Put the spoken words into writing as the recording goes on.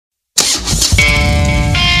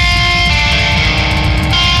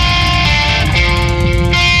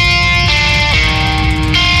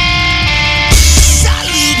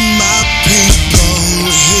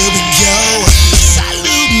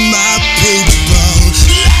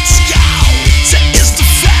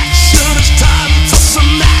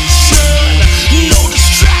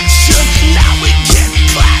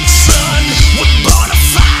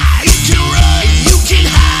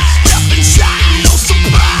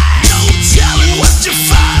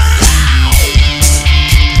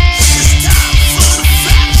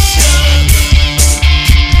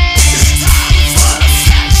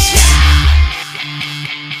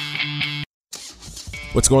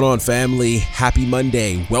What's going on, family? Happy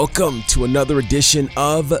Monday. Welcome to another edition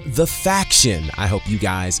of The Faction. I hope you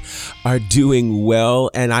guys are doing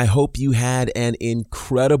well, and I hope you had an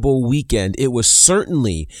incredible weekend. It was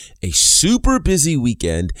certainly a super busy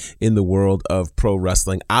weekend in the world of pro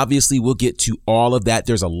wrestling. Obviously, we'll get to all of that.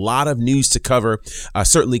 There's a lot of news to cover,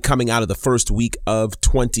 certainly coming out of the first week of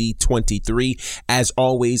 2023. As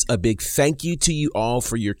always, a big thank you to you all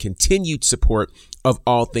for your continued support of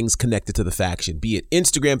all things connected to The Faction, be it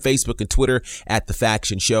Instagram, Facebook, and Twitter at The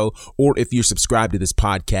Faction Show, or if you're subscribed to this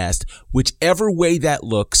podcast, whichever way that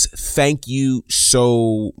looks, thank you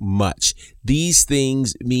so much. These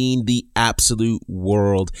things mean the absolute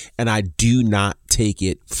world, and I do not take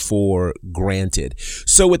it for granted.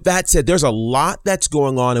 So with that said, there's a lot that's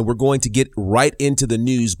going on, and we're going to get right into the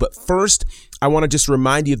news. But first, I want to just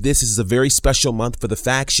remind you of this. This is a very special month for The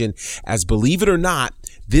Faction, as believe it or not,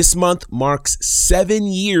 this month marks 7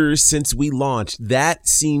 years since we launched. That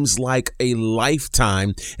seems like a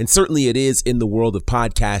lifetime, and certainly it is in the world of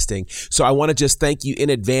podcasting. So I want to just thank you in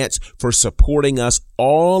advance for supporting us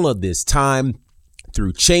all of this time.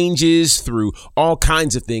 Through changes, through all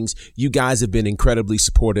kinds of things, you guys have been incredibly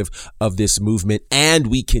supportive of this movement, and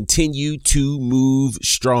we continue to move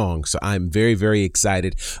strong. So I'm very, very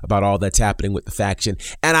excited about all that's happening with The Faction.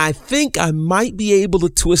 And I think I might be able to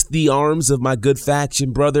twist the arms of my good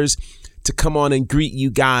Faction brothers to come on and greet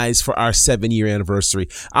you guys for our 7-year anniversary.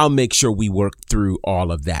 I'll make sure we work through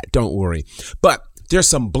all of that. Don't worry. But there's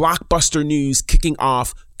some blockbuster news kicking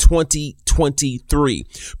off 2023.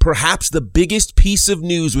 Perhaps the biggest piece of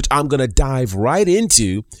news, which I'm going to dive right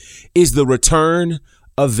into, is the return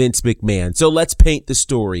of Vince McMahon. So let's paint the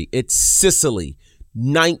story. It's Sicily,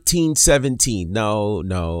 1917.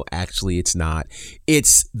 No, actually it's not.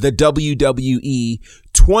 It's the WWE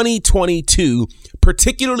 2022,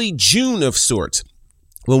 particularly June of sorts.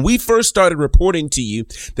 When we first started reporting to you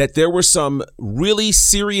that there were some really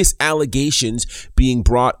serious allegations being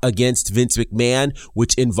brought against Vince McMahon,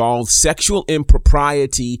 which involved sexual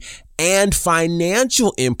impropriety and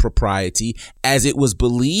financial impropriety, as it was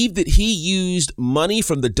believed that he used money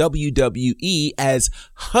from the WWE as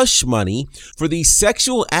hush money for these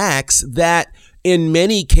sexual acts that in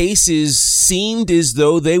many cases seemed as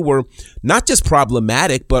though they were not just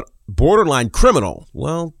problematic, but borderline criminal.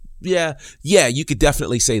 Well, Yeah, you could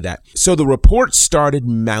definitely say that. So the report started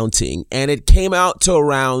mounting, and it came out to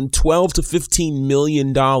around $12 to $15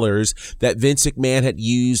 million that Vince McMahon had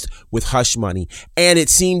used with hush money. And it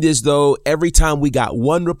seemed as though every time we got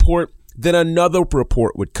one report, then another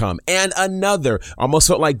report would come, and another. Almost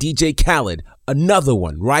felt like DJ Khaled, another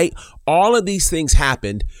one, right? All of these things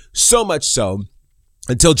happened, so much so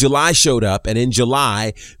until July showed up, and in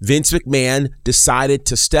July, Vince McMahon decided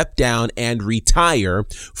to step down and retire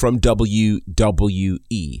from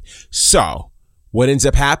WWE. So, what ends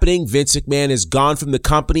up happening? Vince McMahon is gone from the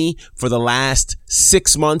company for the last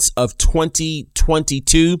 6 months of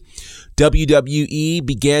 2022. WWE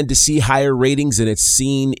began to see higher ratings than it's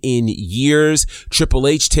seen in years. Triple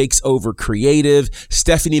H takes over creative.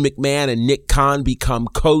 Stephanie McMahon and Nick Khan become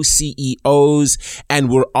co-CEOs, and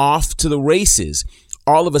we're off to the races.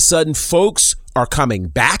 All of a sudden, folks are coming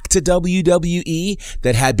back to WWE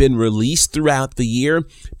that had been released throughout the year.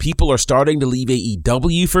 People are starting to leave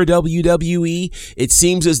AEW for WWE. It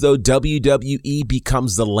seems as though WWE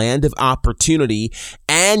becomes the land of opportunity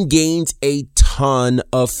and gains a ton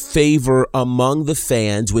of favor among the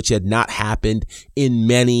fans, which had not happened in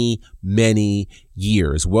many, many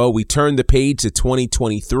years. Well, we turn the page to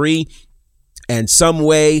 2023. And some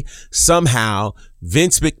way, somehow,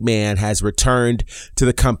 Vince McMahon has returned to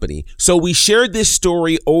the company. So we shared this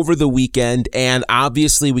story over the weekend, and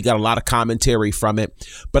obviously we got a lot of commentary from it.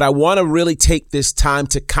 But I want to really take this time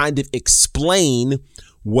to kind of explain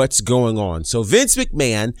what's going on. So Vince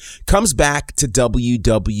McMahon comes back to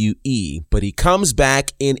WWE, but he comes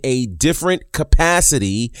back in a different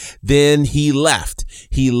capacity than he left.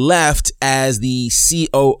 He left as the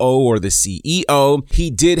COO or the CEO.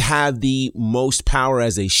 He did have the most power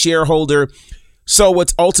as a shareholder. So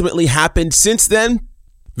what's ultimately happened since then?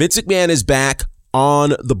 Vince McMahon is back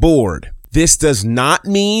on the board. This does not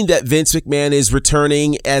mean that Vince McMahon is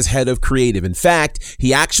returning as head of creative. In fact,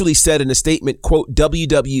 he actually said in a statement, quote,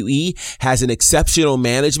 WWE has an exceptional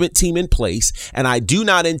management team in place, and I do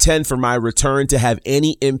not intend for my return to have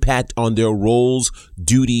any impact on their roles,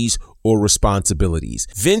 duties, or responsibilities.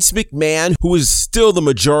 Vince McMahon, who is still the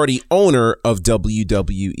majority owner of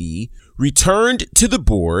WWE, returned to the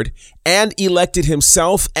board and elected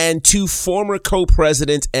himself and 2 former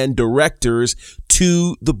co-presidents and directors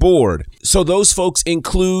to the board. So those folks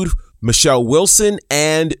include Michelle Wilson,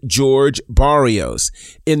 and George Barrios.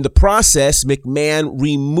 In the process, McMahon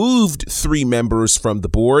removed 3 members from the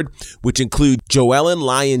board, which include Joellen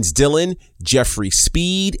Lyons-Dillon, Jeffrey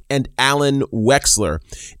Speed, and Alan Wexler.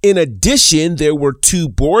 In addition, there were 2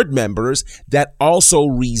 board members that also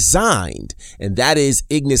resigned, and that is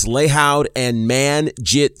Ignace Lehoud and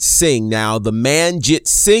Manjit Singh. Now, the Manjit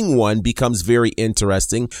Singh one becomes very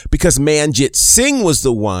interesting because Manjit Singh was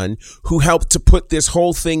the one who helped to put this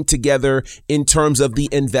whole thing together in terms of the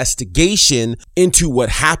investigation into what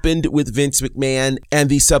happened with Vince McMahon and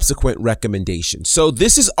the subsequent recommendation. So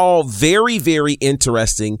this is all very, very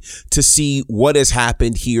interesting to see what has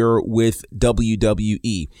happened here with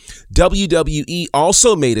WWE. WWE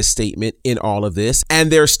also made a statement in all of this, and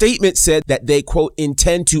their statement said that they, quote,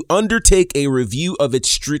 intend to undertake a review of its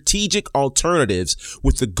strategic alternatives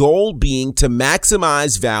with the goal being to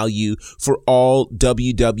maximize value for all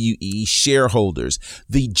WWE shareholders.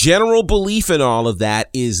 The general belief in all of that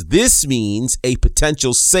is this means a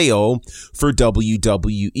potential sale for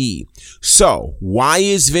WWE. So why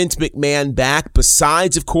is Vince McMahon back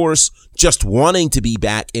besides, of course, just wanting to be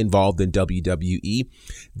back involved in WWE?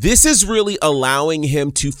 This is really allowing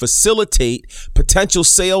him to facilitate potential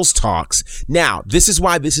sales talks. Now, this is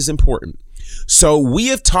why this is important. So we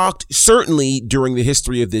have talked certainly during the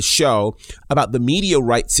history of this show about the media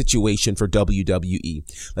rights situation for WWE.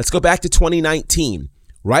 Let's go back to 2019.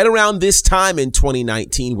 Right around this time in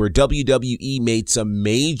 2019, where WWE made some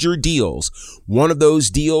major deals. One of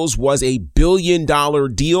those deals was a $1 billion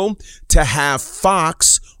deal to have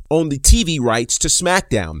Fox own the TV rights to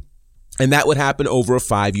SmackDown. And that would happen over a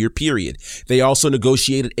 5-year period. They also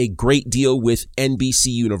negotiated a great deal with NBC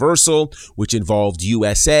Universal, which involved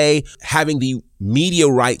USA having the media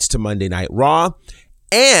rights to Monday Night Raw.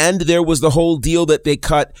 And there was the whole deal that they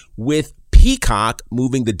cut with Peacock,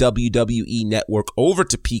 moving the WWE network over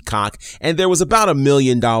to Peacock, and there was about $1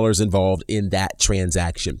 million involved in that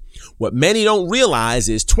transaction. What many don't realize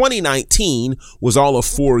is 2019 was all of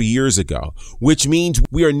 4 years ago, which means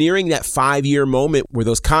we are nearing that 5-year moment where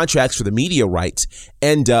those contracts for the media rights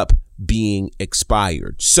end up being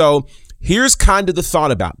expired. So here's kind of the thought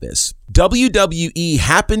about this. WWE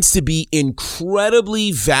happens to be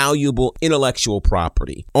incredibly valuable intellectual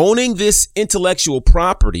property. Owning this intellectual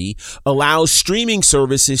property allows streaming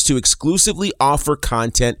services to exclusively offer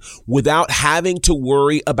content without having to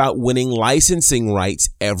worry about winning licensing rights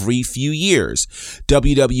every few years.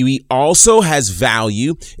 WWE also has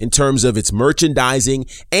value in terms of its merchandising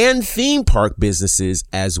and theme park businesses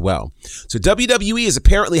as well. So WWE has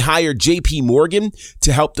apparently hired JP Morgan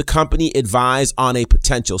to help the company advise on a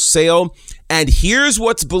potential sale. And here's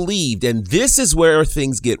what's believed, and this is where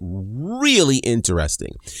things get really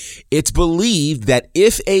interesting. It's believed that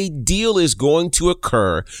if a deal is going to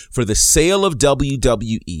occur for the sale of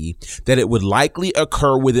WWE, that it would likely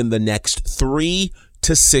occur within the next 3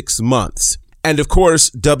 to 6 months. And of course,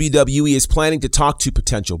 WWE is planning to talk to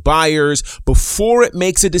potential buyers before it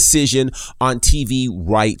makes a decision on TV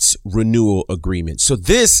rights renewal agreements. So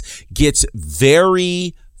this gets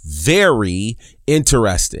very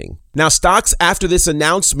interesting. Now, stocks after this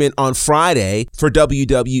announcement on Friday for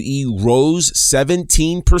WWE rose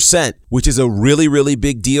 17%, which is a really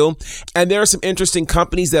big deal. And there are some interesting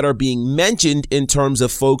companies that are being mentioned in terms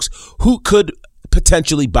of folks who could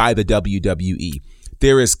potentially buy the WWE.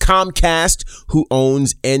 There is Comcast, who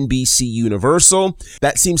owns NBC Universal.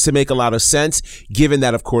 That seems to make a lot of sense, given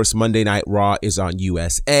that, of course, Monday Night Raw is on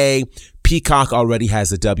USA. Peacock already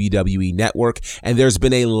has a WWE network, and there's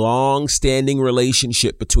been a long-standing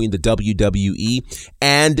relationship between the WWE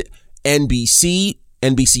and NBC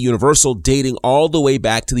Universal, dating all the way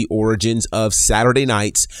back to the origins of Saturday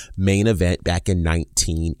Night's Main Event back in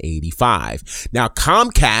 1985. Now,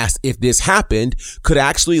 Comcast, if this happened, could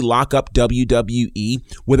actually lock up WWE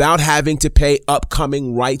without having to pay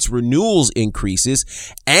upcoming rights renewals increases,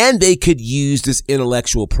 and they could use this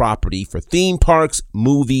intellectual property for theme parks,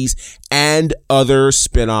 movies, and other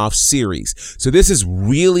spin-off series. So this is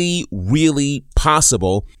really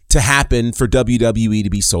possible to happen for WWE to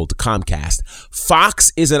be sold to Comcast.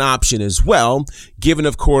 Fox is an option as well, given,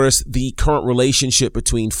 of course, the current relationship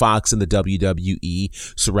between Fox and the WWE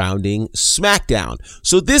surrounding SmackDown.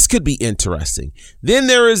 So this could be interesting. Then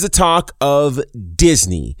there is the talk of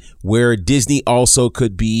Disney, where Disney also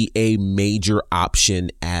could be a major option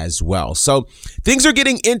as well. So things are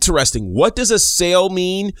getting interesting. What does a sale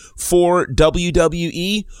mean for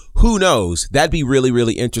WWE? Who knows? That'd be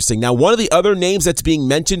really interesting. Now, one of the other names that's being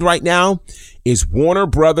mentioned right now is Warner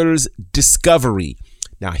Brothers Discovery.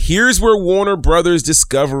 Now, here's where Warner Brothers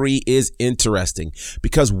Discovery is interesting,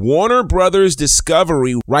 because Warner Brothers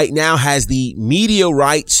Discovery right now has the media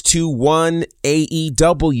rights to one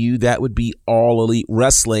AEW, that would be All Elite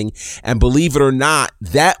Wrestling. And believe it or not,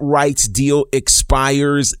 that rights deal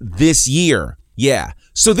expires this year. Yeah.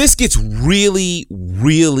 So this gets really,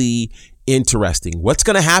 really interesting. What's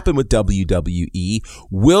going to happen with WWE?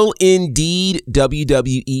 Will indeed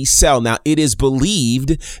WWE sell? Now, it is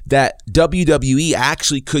believed that WWE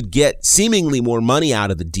actually could get seemingly more money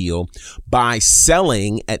out of the deal by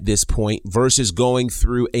selling at this point versus going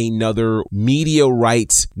through another media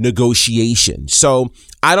rights negotiation. So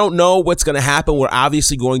I don't know what's going to happen. We're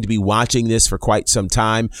obviously going to be watching this for quite some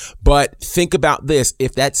time, but think about this.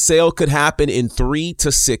 If that sale could happen in 3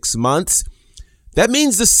 to 6 months, that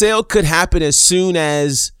means the sale could happen as soon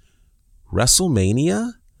as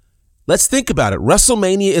WrestleMania. Let's think about it.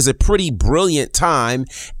 WrestleMania is a pretty brilliant time.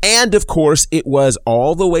 And of course, it was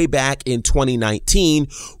all the way back in 2019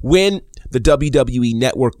 when the WWE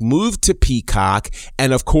Network moved to Peacock.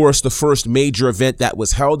 And of course, the first major event that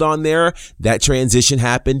was held on there, that transition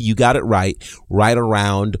happened, you got it right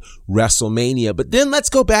around WrestleMania. But then let's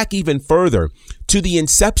go back even further to the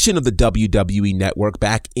inception of the WWE Network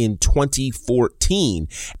back in 2014.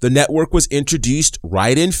 The network was introduced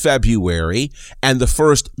right in February, and the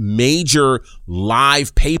first major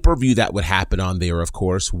live pay-per-view that would happen on there, of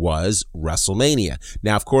course, was WrestleMania.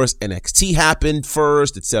 Now, of course, NXT happened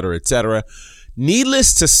first, etc., etc.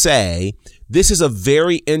 Needless to say, this is a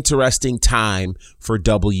very interesting time for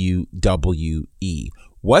WWE.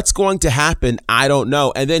 What's going to happen? I don't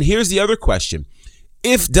know. And then here's the other question.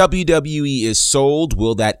 If WWE is sold,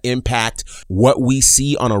 will that impact what we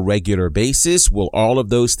see on a regular basis? Will all of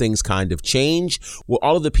those things kind of change? Will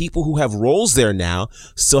all of the people who have roles there now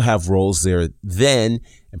still have roles there then?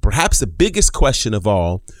 And perhaps the biggest question of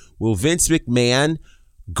all, will Vince McMahon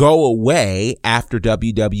go away after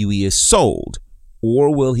WWE is sold?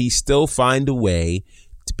 Or will he still find a way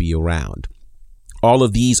to be around? All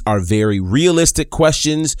of these are very realistic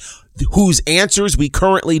questions whose answers we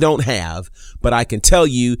currently don't have, but I can tell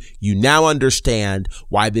you, you now understand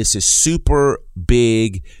why this is super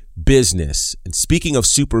big business. And speaking of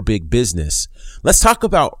super big business, let's talk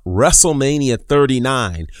about WrestleMania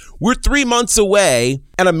 39. We're 3 months away,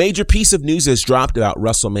 and a major piece of news has dropped about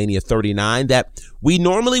WrestleMania 39 that we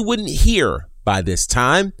normally wouldn't hear by this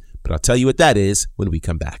time. But I'll tell you what that is when we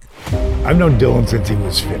come back. I've known Dylan since he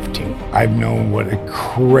was 15. I've known what a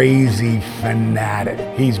crazy fanatic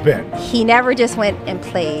he's been. He never just went and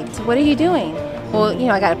played. So what are you doing? Well,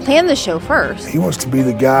 I got to plan the show first. He wants to be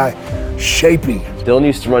the guy shaping it. Dylan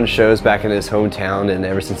used to run shows back in his hometown, and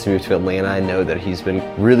ever since he moved to Atlanta, I know that he's been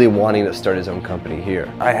really wanting to start his own company here.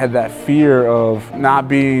 I had that fear of not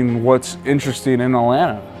being what's interesting in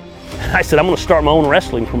Atlanta. I said, I'm going to start my own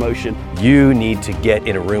wrestling promotion. You need to get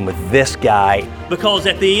in a room with this guy. Because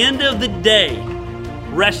at the end of the day,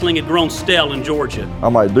 wrestling had grown stale in Georgia.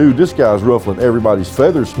 I'm like, dude, this guy's ruffling everybody's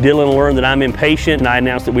feathers. Dylan learned that I'm impatient, and I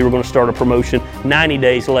announced that we were going to start a promotion 90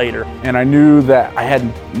 days later. And I knew that I had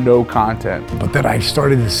no content. But then I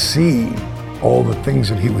started to see all the things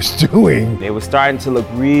that he was doing. It was starting to look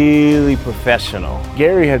really professional.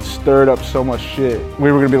 Gary had stirred up so much shit.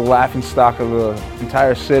 We were going to be the laughing stock of the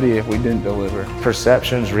entire city if we didn't deliver.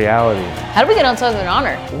 Perception's reality. How did we get on Southern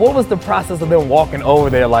Honor? What was the process of them walking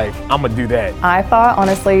over there like, I'm gonna do that? I thought,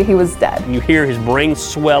 honestly, he was dead. You hear his brain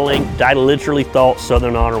swelling. I literally thought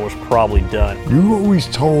Southern Honor was probably done. You always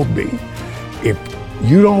told me, if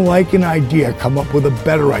you don't like an idea, come up with a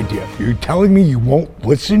better idea. You're telling me you won't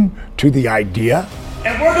listen to the idea?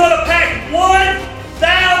 And we're going to pack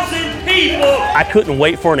 1,000 people. I couldn't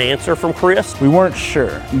wait for an answer from Chris. We weren't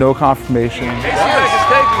sure. No confirmation.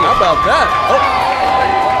 How about that? Oh,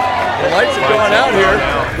 the lights are going out here.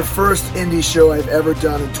 The first indie show I've ever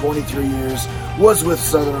done in 23 years was with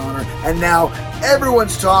Southern Honor, and now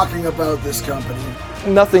everyone's talking about this company.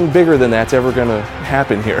 Nothing bigger than that's ever going to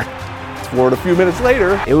happen here. A few minutes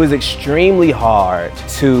later, It was extremely hard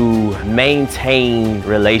to maintain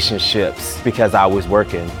relationships because I was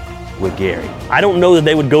working with Gary. I don't know that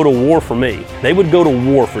they would go to war for me. They would go to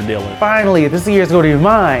war for Dylan. Finally, this year's going to be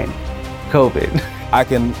mine. COVID. I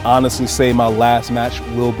can honestly say my last match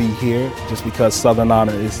will be here just because Southern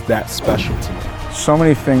Honor is that special to me. So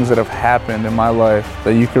many things that have happened in my life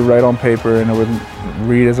that you could write on paper and it would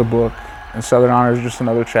read as a book. And Southern Honor is just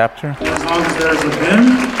another chapter. As long as there's a them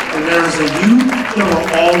and there's a you, there will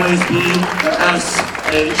always be an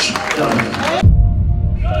SHW.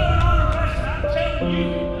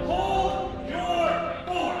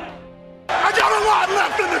 I got a lot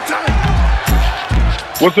left in the tank.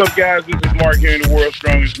 What's up, guys? This is Mark here in the World's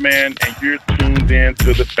Strongest Man, and you're tuned tuned in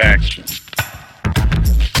to The Faction.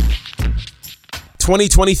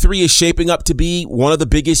 2023 is shaping up to be one of the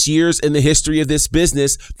biggest years in the history of this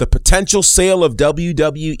business. The potential sale of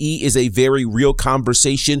WWE is a very real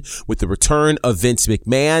conversation with the return of Vince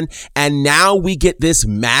McMahon. And now we get this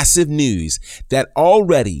massive news that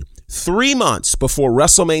already 3 months before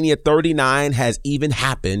WrestleMania 39 has even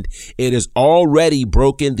happened, it has already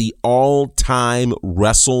broken the all-time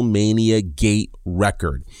WrestleMania gate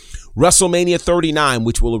record. WrestleMania 39,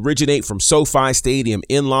 which will originate from SoFi Stadium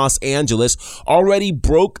in Los Angeles, already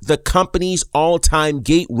broke the company's all-time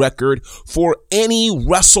gate record for any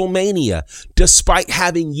WrestleMania, despite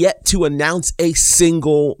having yet to announce a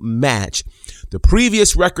single match. The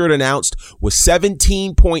previous record announced was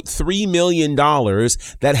 $17.3 million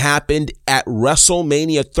that happened at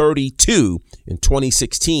WrestleMania 32 in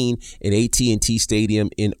 2016 in AT&T Stadium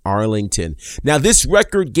in Arlington. Now, this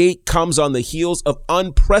record gate comes on the heels of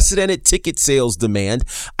unprecedented ticket sales demand.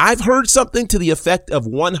 I've heard something to the effect of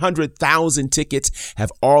 100,000 tickets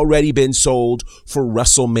have already been sold for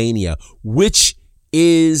WrestleMania, which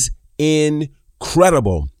is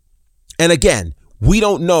incredible. And again, we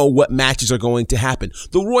don't know what matches are going to happen.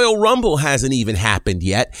 The Royal Rumble hasn't even happened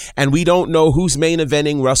yet, and we don't know who's main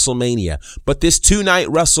eventing WrestleMania. But this 2-night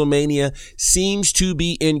WrestleMania seems to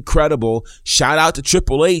be incredible. Shout out to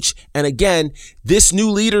Triple H. And again, this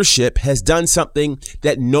new leadership has done something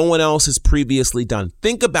that no one else has previously done.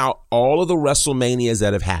 Think about all of the WrestleManias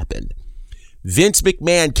that have happened. Vince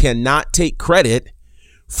McMahon cannot take credit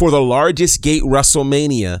for the largest gate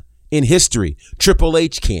WrestleMania in history. Triple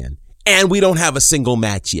H can. And we don't have a single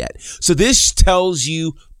match yet. So this tells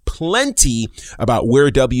you plenty about where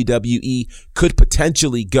WWE could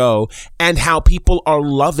potentially go and how people are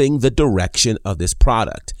loving the direction of this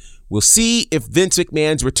product. We'll see if Vince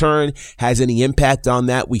McMahon's return has any impact on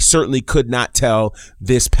that. We certainly could not tell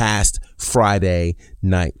this past Friday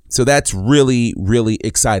night. So that's really, really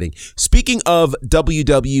exciting. Speaking of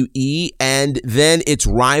WWE and then its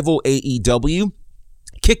rival AEW,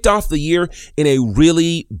 kicked off the year in a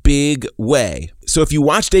really big way. So if you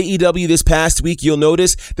watched AEW this past week, you'll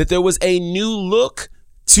notice that there was a new look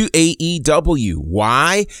to AEW.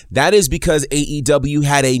 Why? That is because AEW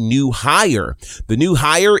had a new hire. The new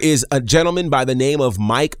hire is a gentleman by the name of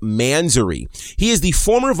Mike Manzuri. He is the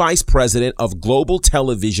former vice president of global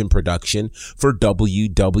television production for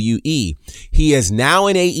WWE. He is now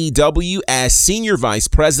in AEW as senior vice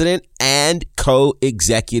president and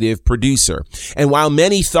co-executive producer. And while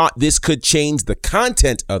many thought this could change the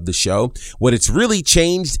content of the show, what it's really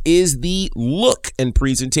changed is the look and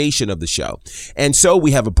presentation of the show. And so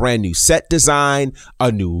we have a brand new set design,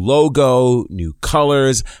 a new logo, new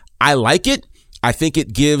colors. I like it. I think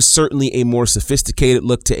it gives certainly a more sophisticated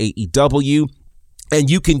look to AEW. And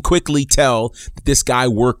you can quickly tell that this guy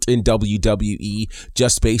worked in WWE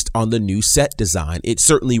just based on the new set design. It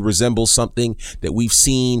certainly resembles something that we've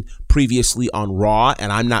seen previously on Raw,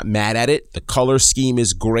 and I'm not mad at it. The color scheme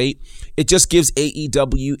is great. It just gives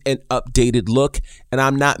AEW an updated look, and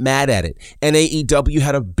I'm not mad at it. And AEW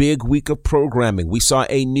had a big week of programming. We saw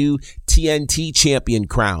a new TNT champion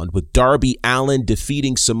crowned with Darby Allin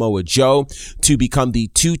defeating Samoa Joe to become the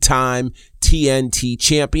 2-time TNT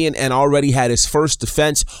champion and already had his first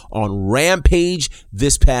defense on Rampage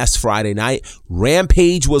this past Friday night.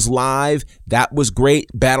 Rampage was live. That was great.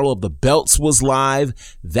 Battle of the Belts was live.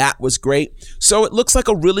 That was great. So it looks like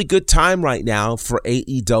a really good time right now for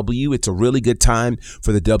AEW. It's a really good time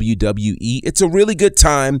for the WWE. It's a really good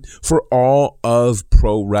time for all of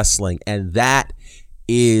pro wrestling. And that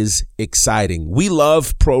is exciting. We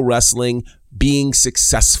love pro wrestling being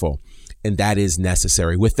successful, and that is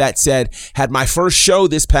necessary. With that said, had my first show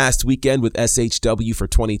this past weekend with SHW for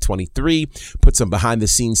 2023. Put some behind the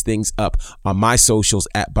scenes things up on my socials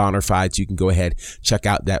at Bonnerfides. You can go ahead, check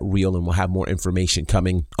out that reel, and we'll have more information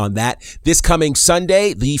coming on that. This coming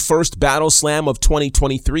Sunday, the first Battle Slam of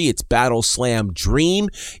 2023. It's Battle Slam Dream.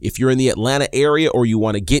 If you're in the Atlanta area or you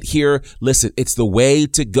want to get here, listen, it's the way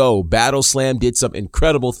to go. Battle Slam did some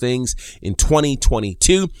incredible things in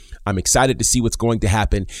 2022. I'm excited to see what's going to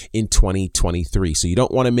happen in 2023. So you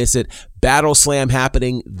don't want to miss it. Battle Slam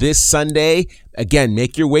happening this Sunday. Again,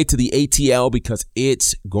 make your way to the ATL because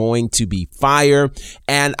it's going to be fire.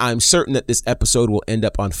 And I'm certain that this episode will end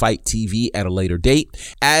up on Fight TV at a later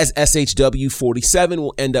date, as SHW 47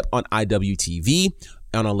 will end up on IWTV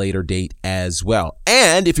on a later date as well.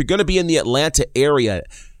 And if you're going to be in the Atlanta area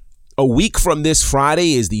A week from this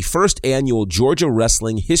Friday is the first annual Georgia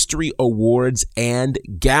Wrestling History Awards and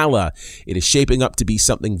Gala. It is shaping up to be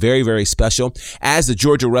something very, very special, as the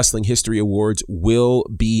Georgia Wrestling History Awards will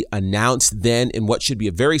be announced then in what should be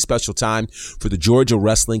a very special time for the Georgia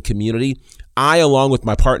wrestling community. I, along with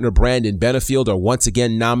my partner Brandon Benefield, are once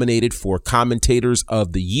again nominated for Commentators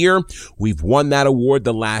of the Year. We've won that award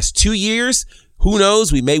the last 2 years. Who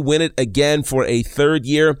knows? We may win it again for a third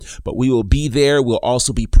year, but we will be there. We'll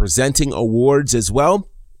also be presenting awards as well.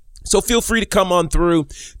 So feel free to come on through.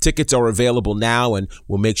 Tickets are available now, and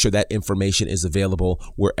we'll make sure that information is available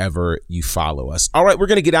wherever you follow us. All right, we're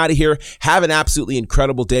going to get out of here. Have an absolutely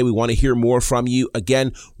incredible day. We want to hear more from you.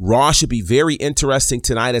 Again, Raw should be very interesting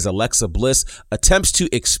tonight as Alexa Bliss attempts to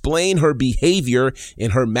explain her behavior in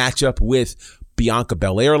her matchup with Bianca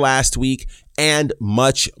Belair last week, and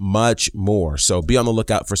much, much more. So be on the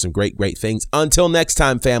lookout for some great, great things. Until next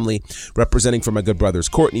time, family, representing for my good brothers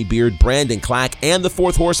Courtney Beard, Brandon Clack, and the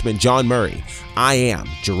fourth horseman, John Murray, I am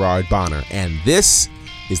Gerard Bonner, and this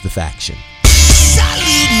is The Faction.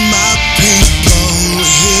 Salute my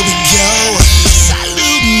people.